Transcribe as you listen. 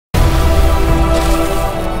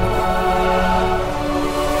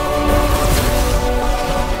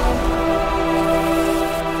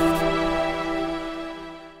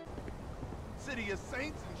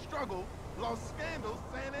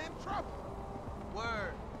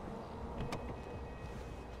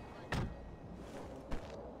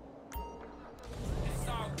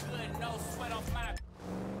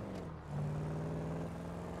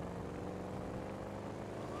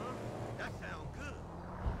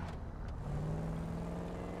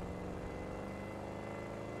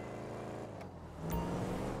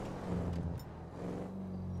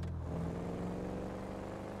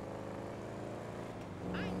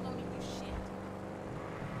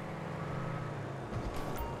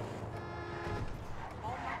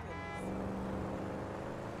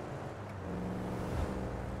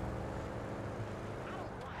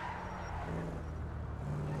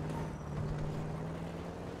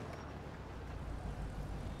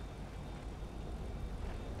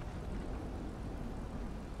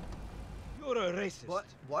a racist.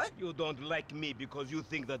 What? You don't like me because you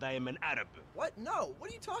think that I am an Arab. What? No. What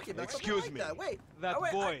are you talking about? Excuse Something me. like that. Wait. That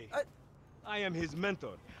wait, boy. I am his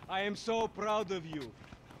mentor. I am so proud of you.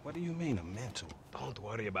 What do you mean, a mentor? Don't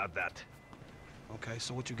worry about that. Okay,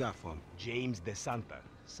 so what you got for me? James De Santa.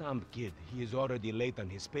 Some kid. He is already late on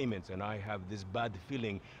his payments, and I have this bad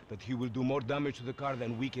feeling that he will do more damage to the car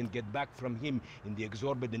than we can get back from him in the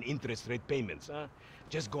exorbitant interest rate payments, huh?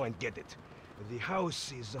 Just go and get it. The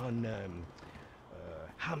house is on,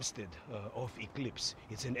 Hampstead, off Eclipse.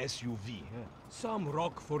 It's an SUV. Some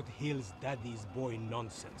Rockford Hills daddy's boy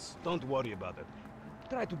nonsense. Don't worry about it.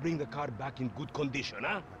 Try to bring the car back in good condition,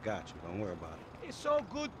 huh? I got you. Don't worry about it. It's so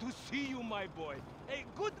good to see you, my boy. Hey,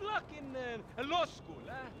 good luck in law school,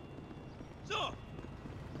 huh? So,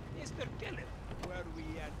 Mr. Kenneth, where we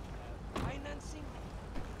at financing?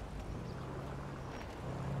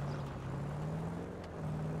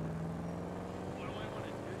 What do I want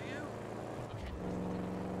to do to you? Okay.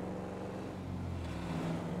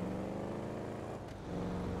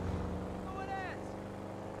 Go ahead.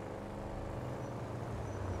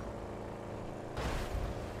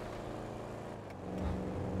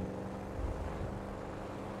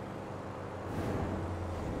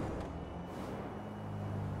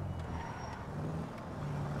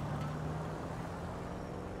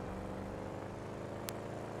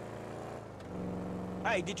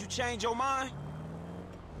 Hey, did you change your mind?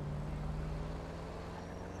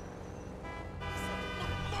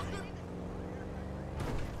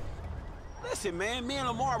 Listen, man, me and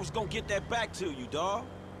Lamar was gonna get that back to you, dawg.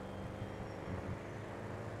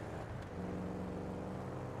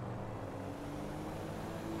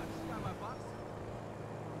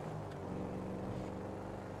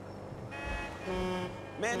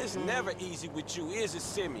 Man, it's never easy with you, is it,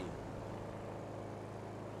 Simeon?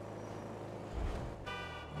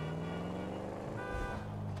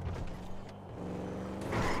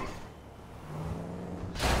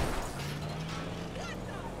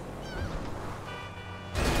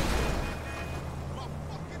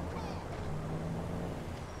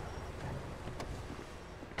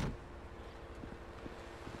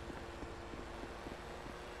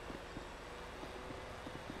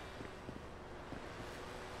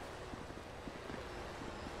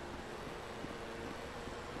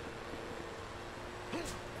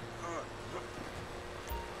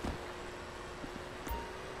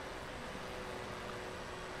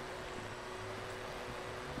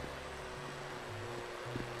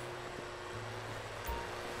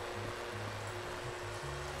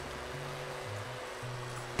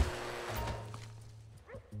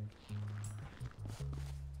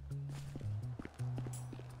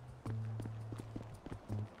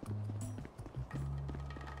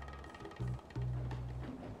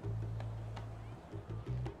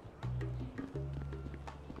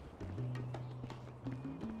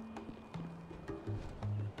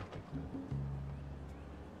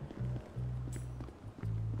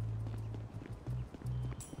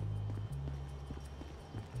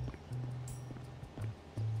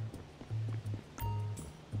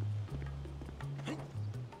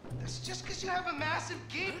 That's just because you have a massive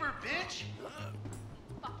gaper, bitch!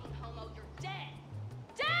 Fucking homo, you're dead!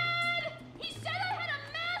 Dad! He said I had a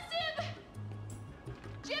massive...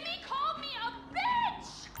 Jimmy called me a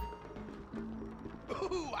bitch!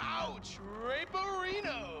 Ooh, ouch!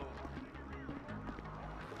 Rape-a-reno!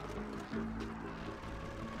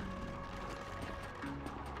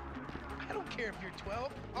 I don't care if you're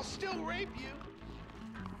 12, I'll still rape you!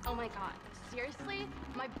 Oh my god, seriously?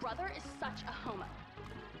 My brother is such a homo.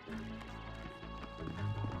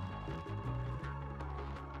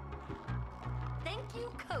 Thank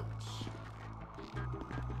you, Coach.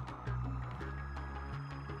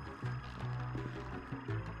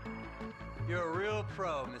 You're a real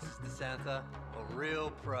pro, Mrs. DeSanta. A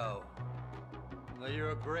real pro. Well,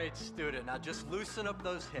 you're a great student. Now just loosen up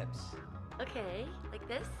those hips. Okay, like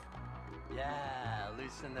this? Yeah,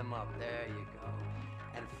 loosen them up. There you go.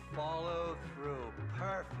 And follow through.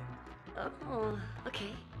 Perfect. Oh,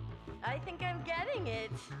 okay. I think I'm getting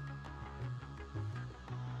it.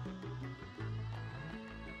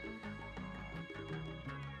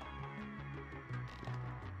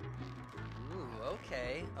 Ooh,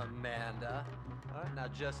 okay, Amanda. All right, now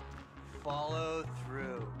just follow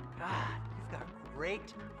through. God, you've got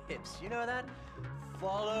great hips. You know that?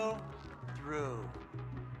 Follow through.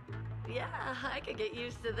 Yeah, I could get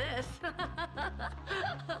used to this.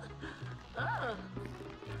 Oh.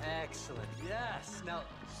 Excellent. Yes. Now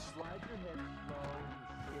slide your head slow and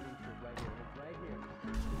steady to right here. It's right here.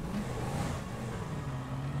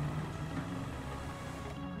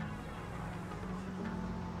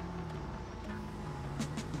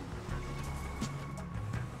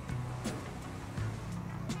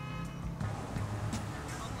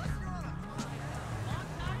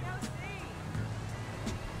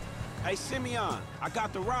 Hey, Simeon, I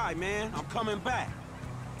got the ride, man. I'm coming back.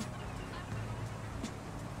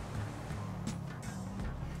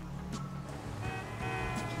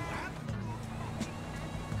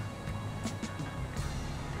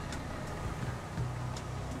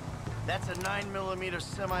 That's a 9mm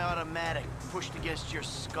semi-automatic pushed against your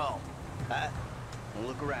skull. Don't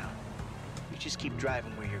look around. You just keep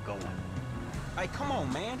driving where you're going. Hey, come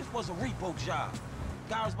on, man. This was a repo job.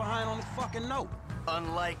 Guy was behind on his fucking note.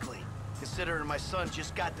 Unlikely, considering my son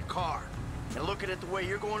just got the car. And looking at the way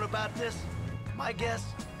you're going about this, my guess,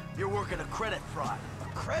 you're working a credit fraud. A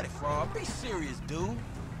credit fraud? Be serious, dude.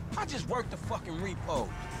 I just worked the fucking repo.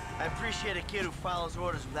 I appreciate a kid who follows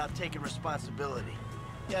orders without taking responsibility.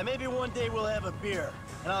 Yeah, maybe one day we'll have a beer,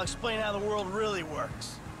 and I'll explain how the world really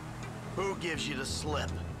works. Who gives you the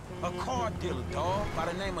slip? A car dealer, dawg, by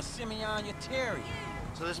the name of Simeon Yetarian.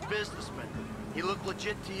 So this businessman, he look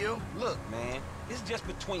legit to you? Look, man, it's just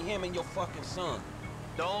between him and your fucking son.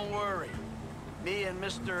 Don't worry. Me and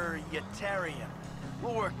Mr. Yetarian,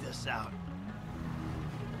 we'll work this out.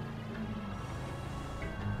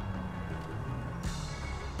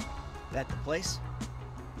 That the place?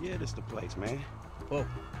 Yeah, this the place, man. Whoa.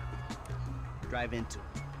 Drive into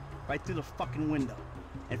it. Right through the fucking window.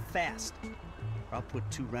 And fast. Or I'll put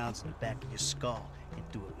 2 rounds in the back of your skull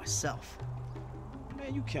and do it myself.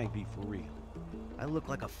 Man, you can't be for real. I look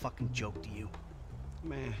like a fucking joke to you.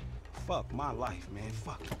 Man, fuck my life, man.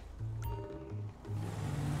 Fuck it.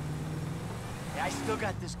 Yeah, I still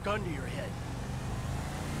got this gun to your head.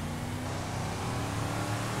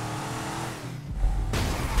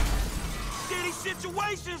 Shitty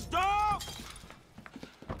situations, dawg!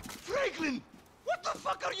 Franklin! What the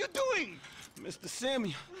fuck are you doing? Mr.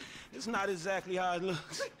 Simeon, it's not exactly how it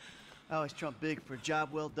looks. I always trump big for a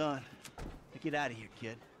job well done. Now get out of here,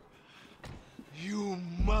 kid. You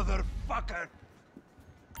motherfucker!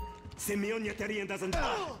 Simeon Yetarian doesn't...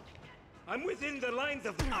 I'm within the lines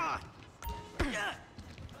of...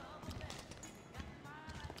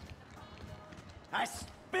 I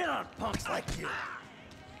spit on punks like you.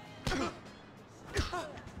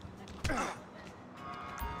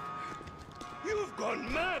 You've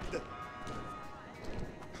gone mad!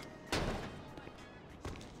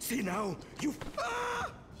 See now, you...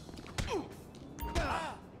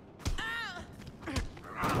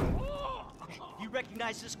 You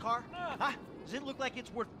recognize this car? Huh? Does it look like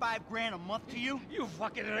it's worth $5 grand a month to you? You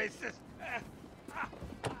fucking racist!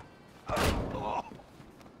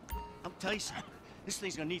 I'm telling you something. This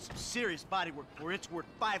thing's gonna need some serious body work before it's worth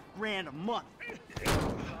 $5 grand a month.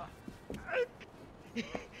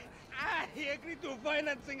 He agreed to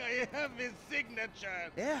financing. I have his signature.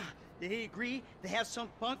 Yeah? Did he agree to have some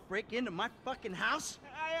punk break into my fucking house?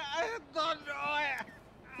 I don't know.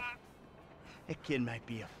 That kid might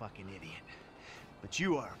be a fucking idiot. But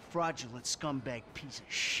you are a fraudulent scumbag piece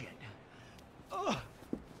of shit. Ugh.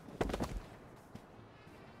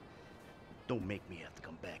 Don't make me have to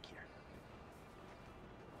come back here.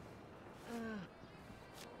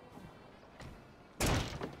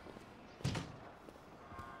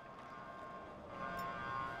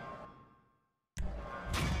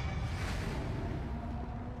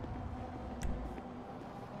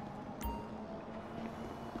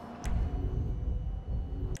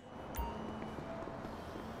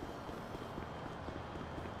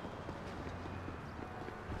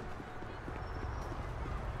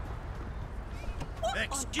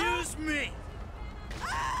 Excuse me!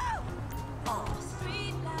 Wow!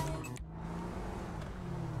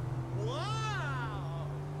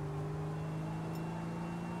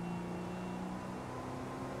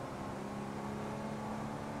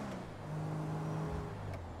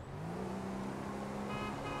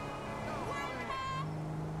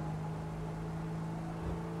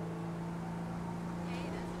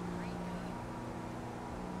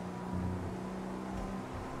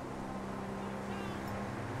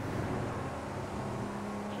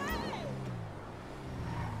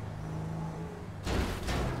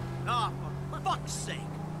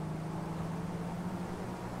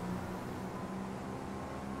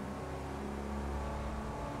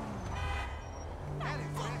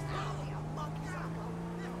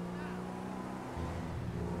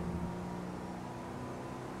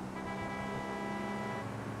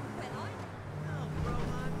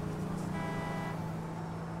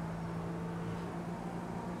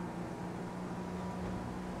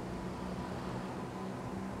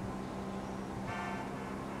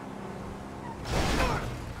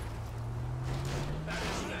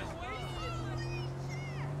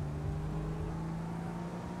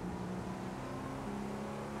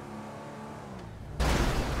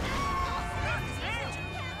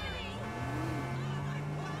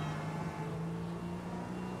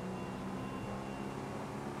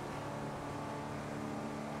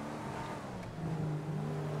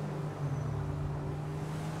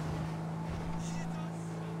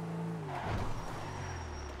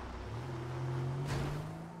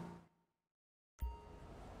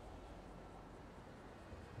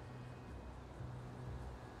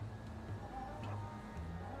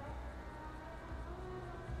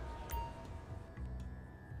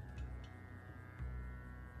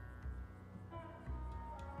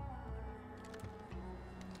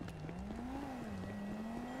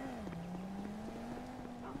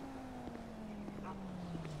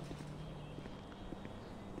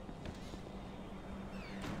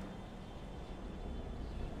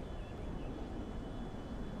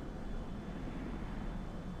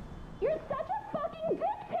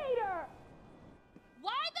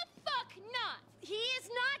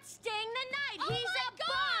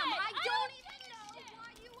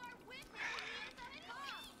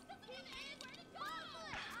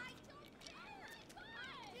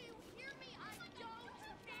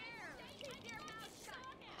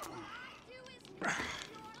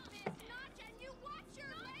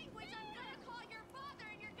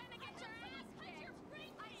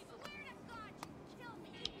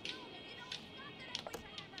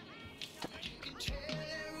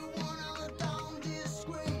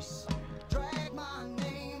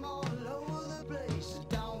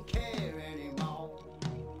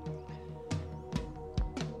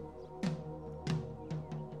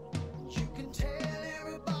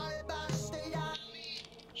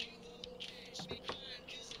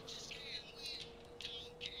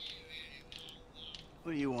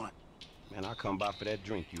 What do you want? Man, I come by for that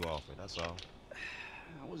drink you offered, that's all.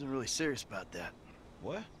 I wasn't really serious about that.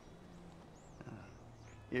 What?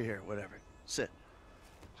 You're here, whatever. Sit.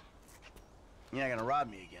 You're not gonna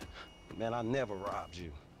rob me again. Man, I never robbed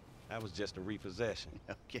you. That was just a repossession.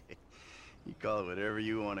 Okay. You call it whatever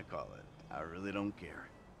you want to call it. I really don't care.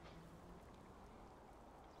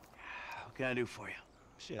 What can I do for you?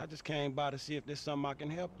 Shit, I just came by to see if there's something I can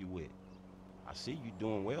help you with. I see you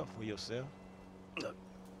doing well for yourself. Look,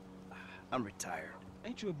 I'm retired.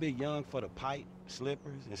 Ain't you a bit young for the pipe,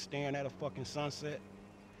 slippers, and staring at a fucking sunset?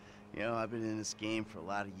 You know, I've been in this game for a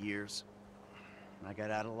lot of years, and I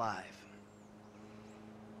got out alive.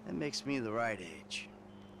 That makes me the right age.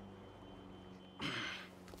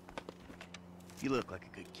 You look like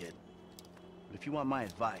a good kid. But if you want my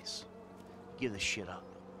advice, give this shit up.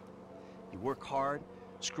 You work hard,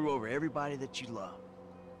 screw over everybody that you love.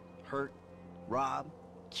 Hurt, rob,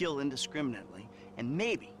 kill indiscriminately, and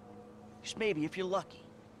maybe, just maybe if you're lucky,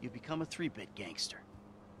 you become a 3-bit gangster.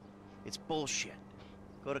 It's bullshit.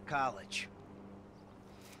 Go to college.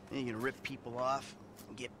 Then you can rip people off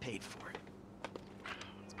and get paid for it.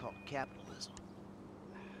 It's called capitalism.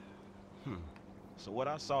 So what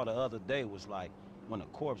I saw the other day was like when a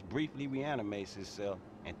corpse briefly reanimates itself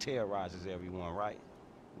and terrorizes everyone, right?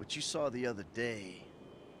 What you saw the other day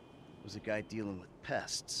was a guy dealing with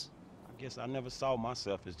pests. I guess I never saw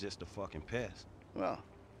myself as just a fucking pest. Well,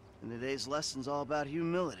 and today's lesson's all about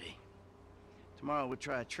humility. Tomorrow we'll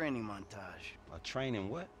try a training montage. A training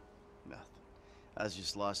what? Nothing. I was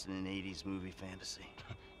just lost in an 80s movie fantasy.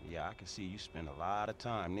 Yeah, I can see you spend a lot of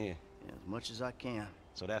time there. Yeah, as much as I can.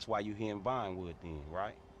 So that's why you here in Vinewood then,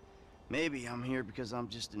 right? Maybe I'm here because I'm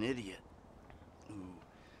just an idiot who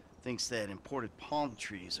thinks that imported palm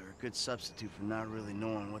trees are a good substitute for not really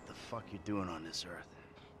knowing what the fuck you're doing on this earth.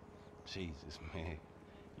 Jesus, man.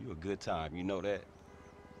 You a good time, you know that?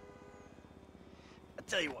 I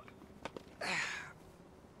tell you what.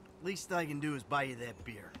 Least I can do is buy you that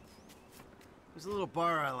beer. There's a little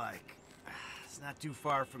bar I like. It's not too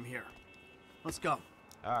far from here. Let's go.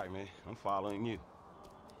 All right, man. I'm following you.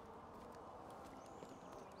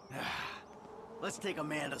 Let's take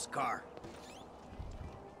Amanda's car.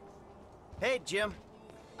 Hey, Jim.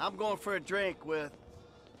 I'm going for a drink with...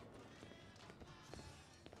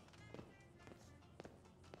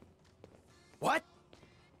 What?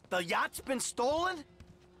 The yacht's been stolen?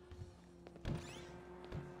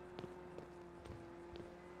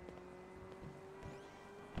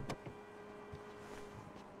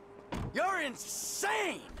 You're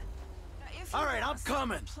insane! All right, I'm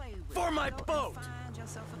coming. For my boat!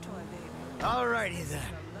 Alrighty then.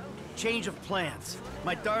 Change of plans.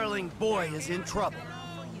 My darling boy is in trouble.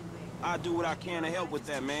 I'll do what I can to help with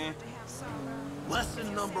that, man.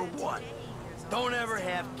 Lesson number 1. Don't ever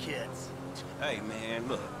have kids. Hey, man,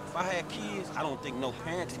 look. If I had kids, I don't think no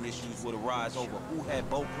parenting issues would arise over who had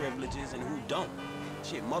boat privileges and who don't.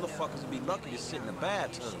 Shit, motherfuckers would be lucky to sit in the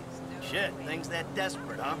bathtub. Shit, things that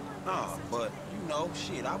desperate, huh? Nah, but, you know,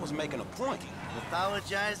 shit, I was making a point.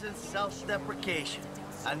 Mythologizing self-deprecation.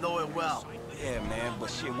 I know it well. Yeah, man, but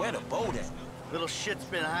shit, where the boat at? Little shit's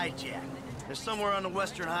been hijacked. They're somewhere on the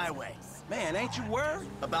Western Highway. Man, ain't you worried?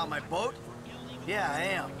 About my boat? Yeah, I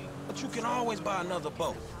am. But you can always buy another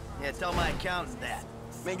boat. Yeah, tell my accountant that.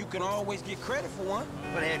 Man, you can always get credit for one.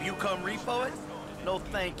 But have you come repo it? No,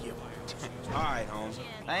 thank you. All right, homie.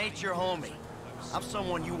 I ain't your homie. I'm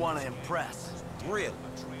someone you want to impress. Really?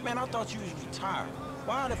 Man, I thought you was retired.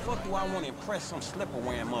 Why the fuck do I want to impress some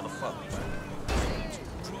slipper-wearing motherfucker?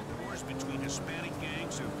 Drug wars between Hispanic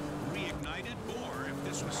gangs have reignited, or if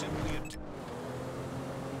this was simply a...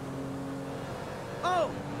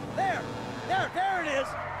 Oh! There! There it is!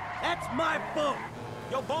 That's my boat!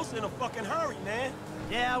 Your boat's in a fucking hurry, man.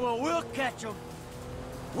 Yeah, well, we'll catch him.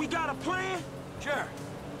 We got a plan? Sure.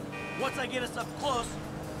 Once I get us up close,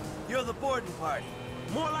 you're the boarding party.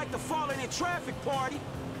 More like the falling in traffic party.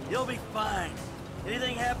 You'll be fine.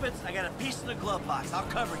 Anything happens, I got a piece in the glove box. I'll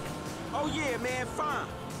cover you. Oh yeah, man, fine.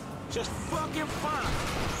 Just fucking fine.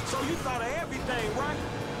 So you thought of everything, right?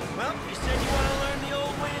 Well, you said you want to learn the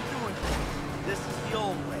old way of doing things. This is the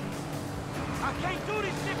old way. I can't do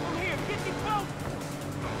this shit from here. Get me close.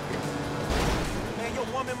 Man, your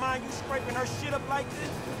woman mind you scraping her shit up like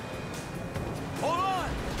this? Hold on.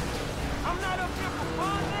 I'm not up here for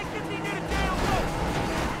fun. Man, get me near the damn boat.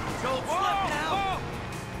 Don't slip now.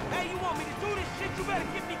 Whoa. Hey, you want me to do this shit? You better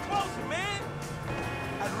get me closer, man.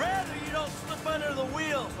 I'd rather you don't slip under the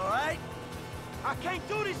wheels, all right? I can't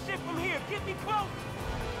do this shit from here. Get me close.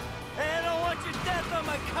 Hey, I don't want your death on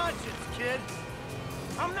my conscience, kid.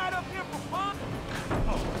 I'm not up here for fun.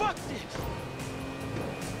 Oh, fuck this.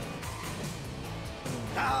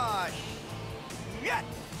 Ah, shit!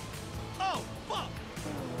 Oh, fuck!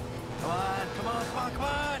 Come on, come on, come on, come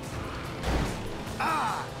on!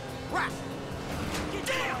 Ah, crap! Get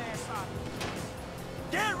down!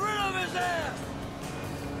 Get rid of his ass!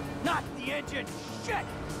 Not the engine! Shit!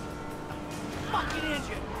 Fucking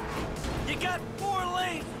engine! You got 4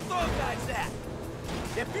 lanes to throw guys at!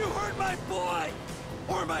 If you hurt my boy,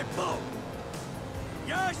 or my boat,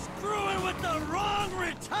 you're screwing with the wrong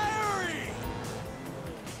retiree!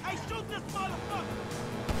 Hey, shoot this motherfucker!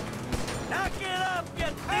 Knock it up, you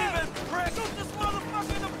thieving prick! Shoot this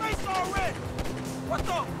motherfucker in the face already! What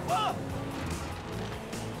the fuck?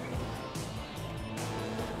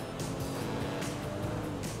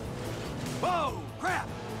 Whoa, crap!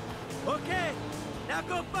 Okay, now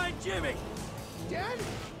go find Jimmy! Dad?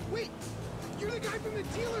 Wait, you're the guy from the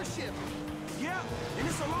dealership. Yeah, and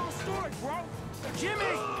it's a long story, bro.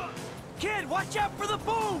 Jimmy! Kid, watch out for the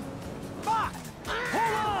boom! Fuck!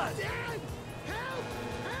 Hold on! Dad! Help!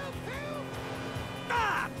 Help! Help!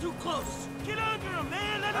 Ah! Too close! Get under him,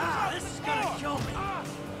 man! Let him drop This the is gonna floor. kill me!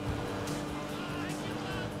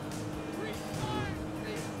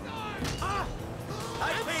 I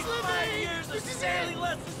paid 5 years of sailing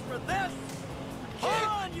lessons for this! Hold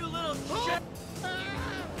on, you little shit!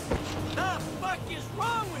 The fuck is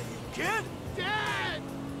wrong with you, kid? Dad!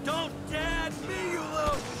 Don't dad me, you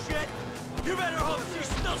little shit! You better hope she's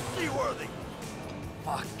still seaworthy!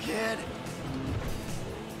 Fuck, kid!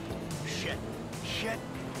 Shit! Shit!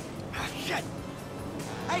 Ah, shit!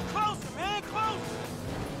 Hey, closer, man, closer!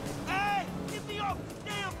 Hey, get me off the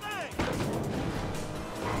damn thing!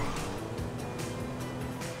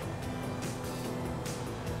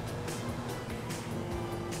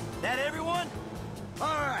 That everyone?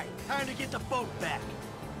 Alright, time to get the boat back.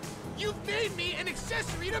 You made me an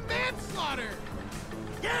accessory to manslaughter!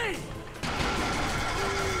 Yay! Now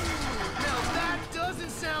that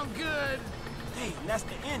doesn't sound good. Hey, that's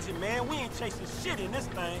the engine, man. We ain't chasing shit in this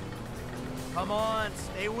thing. Come on,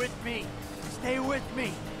 stay with me. Stay with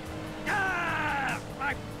me. Ah!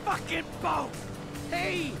 My fucking boat!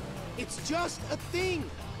 Hey, it's just a thing.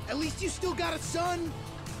 At least you still got a son.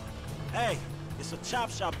 Hey, it's a chop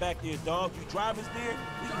shop back there, dog. You drivers there,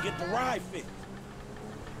 we can get the ride fixed.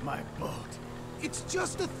 My boat. It's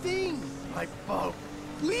just a thing. My boat.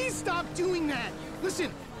 Please stop doing that.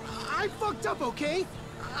 Listen, I fucked up, okay?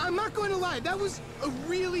 I'm not going to lie. That was a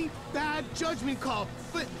really bad judgment call.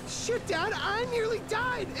 But shit, Dad, I nearly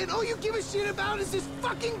died. And all you give a shit about is this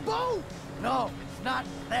fucking boat. No, it's not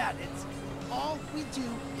that. It's... All we do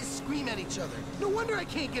is scream at each other. No wonder I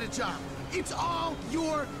can't get a job. It's all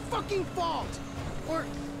your fucking fault. Or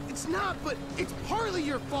it's not, but it's partly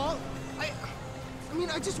your fault. I mean,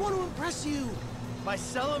 I just want to impress you. By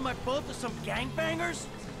selling my boat to some gangbangers?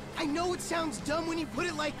 I know it sounds dumb when you put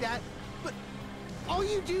it like that, but all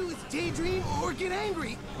you do is daydream or get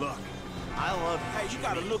angry. Look, I love you. Hey, you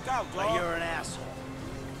gotta look out, But dog. you're an asshole.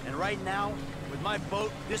 And right now, with my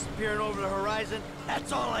boat disappearing over the horizon,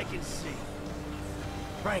 that's all I can see.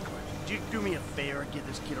 Franklin, would you do me a favor and give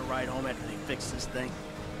this kid a ride home after they fix this thing?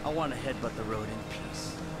 I want to headbutt the road in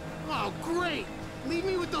peace. Oh, great. Leave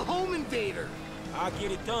me with the home invader. I'll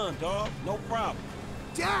get it done, dog. No problem.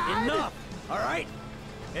 Dad! Enough! All right?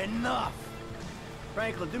 Enough!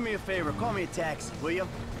 Franklin, do me a favor. Call me a taxi, will you?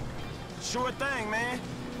 Sure thing, man.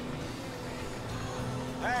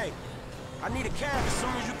 Hey, I need a cab as soon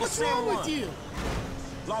as you can What's send wrong one. with you?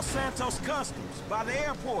 Los Santos Customs, by the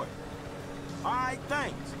airport. All right,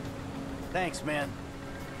 thanks. Thanks, man.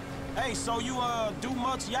 Hey, so you, do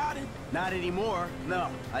much yachting? Not anymore. No,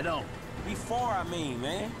 I don't. Before, I mean,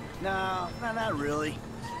 man. No, not really.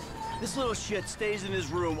 This little shit stays in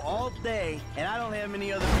his room all day, and I don't have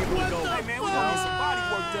many other people to go with. Hey, man, we gonna get some body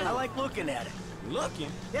work done. I like looking at it.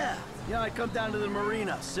 Looking? Yeah. You know, I come down to the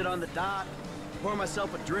marina, sit on the dock, pour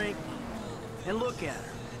myself a drink, and look at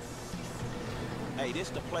her. Hey, this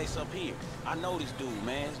the place up here. I know this dude,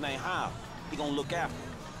 man. His name Hal. He gonna look after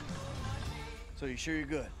me. So you sure you're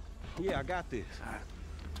good? Yeah, I got this. All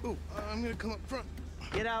right. Ooh, I'm gonna come up front.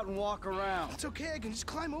 Get out and walk around. It's okay, I can just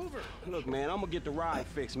climb over. Look, man, I'm gonna get the ride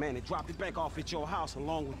fixed, man, and drop it back off at your house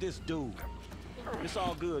along with this dude. It's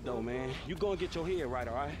all good, though, man. You gonna get your head right,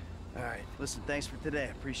 all right? All right. Listen, thanks for today.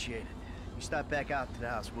 Appreciate it. You stop back out to the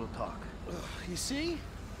house, we'll talk. You see?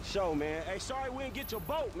 Show, man. Hey, sorry we didn't get your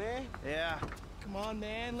boat, man. Yeah. Come on,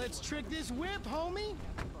 man. Let's trick this whip, homie.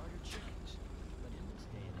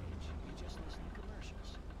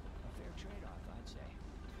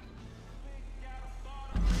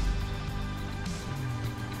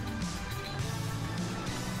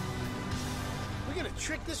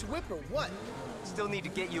 trick this whip or what? Still need to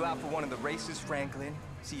get you out for one of the races, Franklin.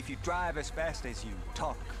 See if you drive as fast as you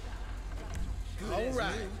talk. All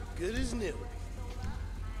right, good as new.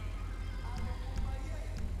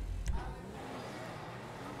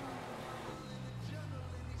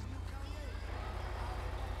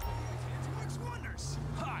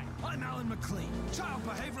 Hi, I'm Alan McLean, child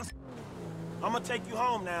behavioral... I'm gonna take you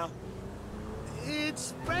home now.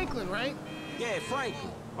 It's Franklin, right? Yeah,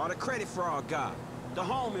 Franklin, or the credit fraud guy, the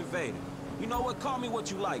home invader. You know what? Call me what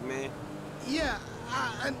you like, man. Yeah,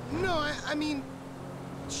 no, I mean,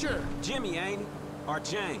 sure. Jimmy, ain't it? Or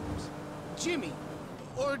James? Jimmy.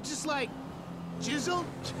 Or just like, Jizzle?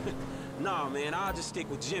 Nah, man, I'll just stick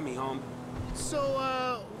with Jimmy, homie.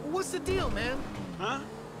 So, what's the deal, man? Huh?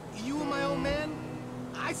 You and my old man?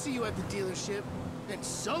 I see you at the dealership, and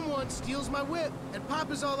someone steals my whip, and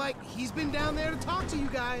Papa's all like, he's been down there to talk to you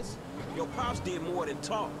guys. Your pops did more than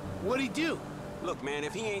talk. What'd he do? Look, man,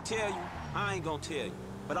 if he ain't tell you, I ain't gonna tell you.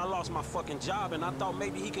 But I lost my fucking job, and I thought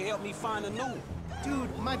maybe he could help me find a new one.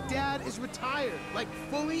 Dude, my dad is retired. Like,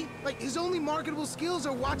 fully. Like, his only marketable skills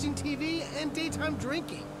are watching TV and daytime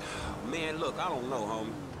drinking. Man, look, I don't know,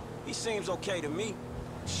 homie. He seems okay to me.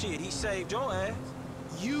 Shit, he saved your ass.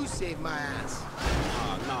 You saved my ass.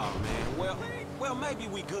 Nah, man. Well, maybe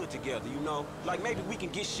we good together, you know? Like, maybe we can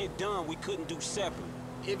get shit done we couldn't do separate.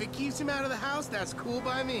 If it keeps him out of the house, that's cool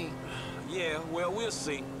by me. Yeah, well, we'll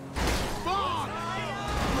see. Fuck!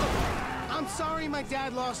 Look, I'm sorry my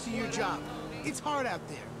dad lost you your job. It's hard out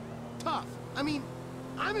there. Tough. I mean,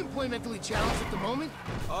 I'm employmentally challenged at the moment.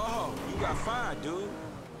 Oh, you got fired, dude.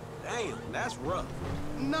 Damn, that's rough.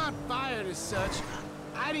 Not fired as such.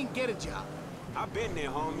 I didn't get a job. I've been there,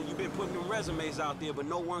 homie. You've been putting them resumes out there, but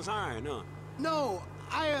no one's hiring, huh? No,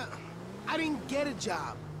 I didn't get a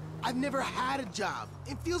job. I've never had a job.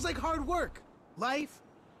 It feels like hard work. Life,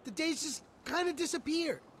 the days just kind of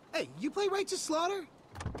disappear. Hey, you play Righteous Slaughter?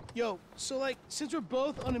 Yo, so like, since we're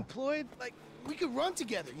both unemployed, like, we could run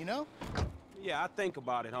together, you know? Yeah, I think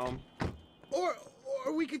about it, homie. Or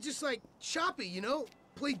we could just like, shop it, you know?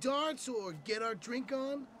 Play darts or get our drink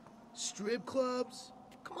on. Strip clubs.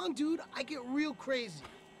 Come on, dude, I get real crazy.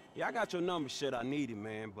 Yeah, I got your number, shit. I need it,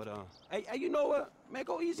 man. But, hey, you know what? Man,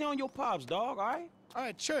 go easy on your pops, dog, all right? All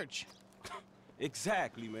right, church.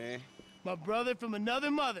 Exactly, man. My brother from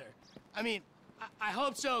another mother. I mean, I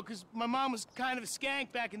hope so, because my mom was kind of a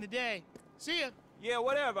skank back in the day. See ya. Yeah,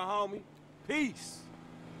 whatever, homie. Peace.